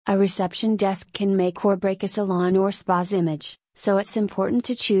A reception desk can make or break a salon or spa's image, so it's important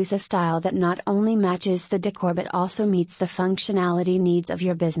to choose a style that not only matches the decor but also meets the functionality needs of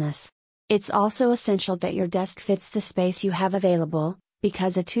your business. It's also essential that your desk fits the space you have available,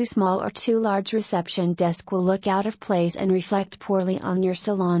 because a too small or too large reception desk will look out of place and reflect poorly on your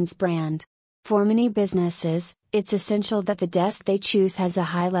salon's brand. For many businesses, it's essential that the desk they choose has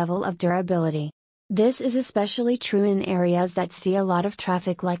a high level of durability. This is especially true in areas that see a lot of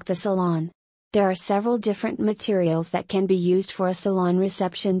traffic like the salon. There are several different materials that can be used for a salon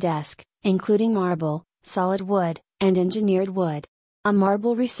reception desk, including marble, solid wood, and engineered wood. A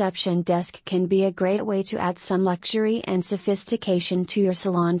marble reception desk can be a great way to add some luxury and sophistication to your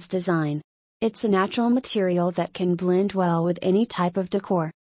salon's design. It's a natural material that can blend well with any type of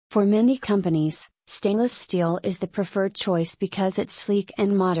decor. For many companies, stainless steel is the preferred choice because it's sleek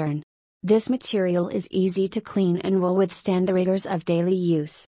and modern. This material is easy to clean and will withstand the rigors of daily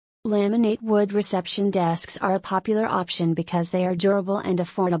use. Laminate wood reception desks are a popular option because they are durable and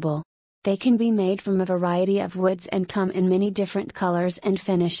affordable. They can be made from a variety of woods and come in many different colors and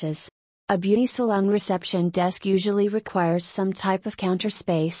finishes. A beauty salon reception desk usually requires some type of counter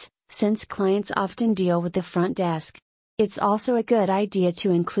space, since clients often deal with the front desk. It's also a good idea to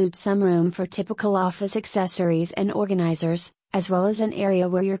include some room for typical office accessories and organizers, as well as an area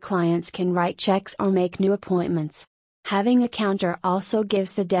where your clients can write checks or make new appointments. Having a counter also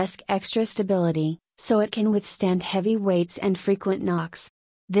gives the desk extra stability, so it can withstand heavy weights and frequent knocks.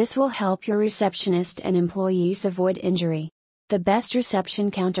 This will help your receptionist and employees avoid injury. The best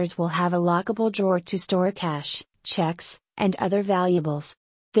reception counters will have a lockable drawer to store cash, checks, and other valuables.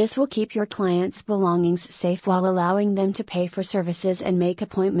 This will keep your clients' belongings safe while allowing them to pay for services and make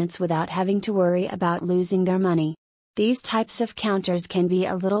appointments without having to worry about losing their money. These types of counters can be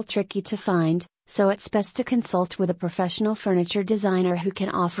a little tricky to find, so it's best to consult with a professional furniture designer who can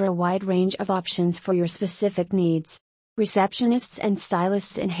offer a wide range of options for your specific needs. Receptionists and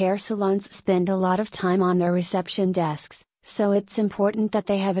stylists in hair salons spend a lot of time on their reception desks, so it's important that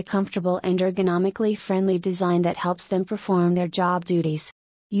they have a comfortable and ergonomically friendly design that helps them perform their job duties.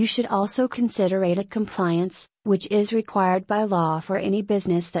 You should also consider ADA compliance, which is required by law for any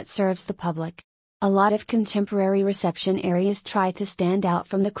business that serves the public. A lot of contemporary reception areas try to stand out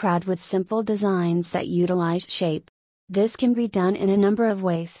from the crowd with simple designs that utilize shape. This can be done in a number of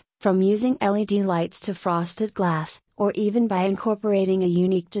ways, from using LED lights to frosted glass, or even by incorporating a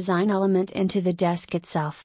unique design element into the desk itself.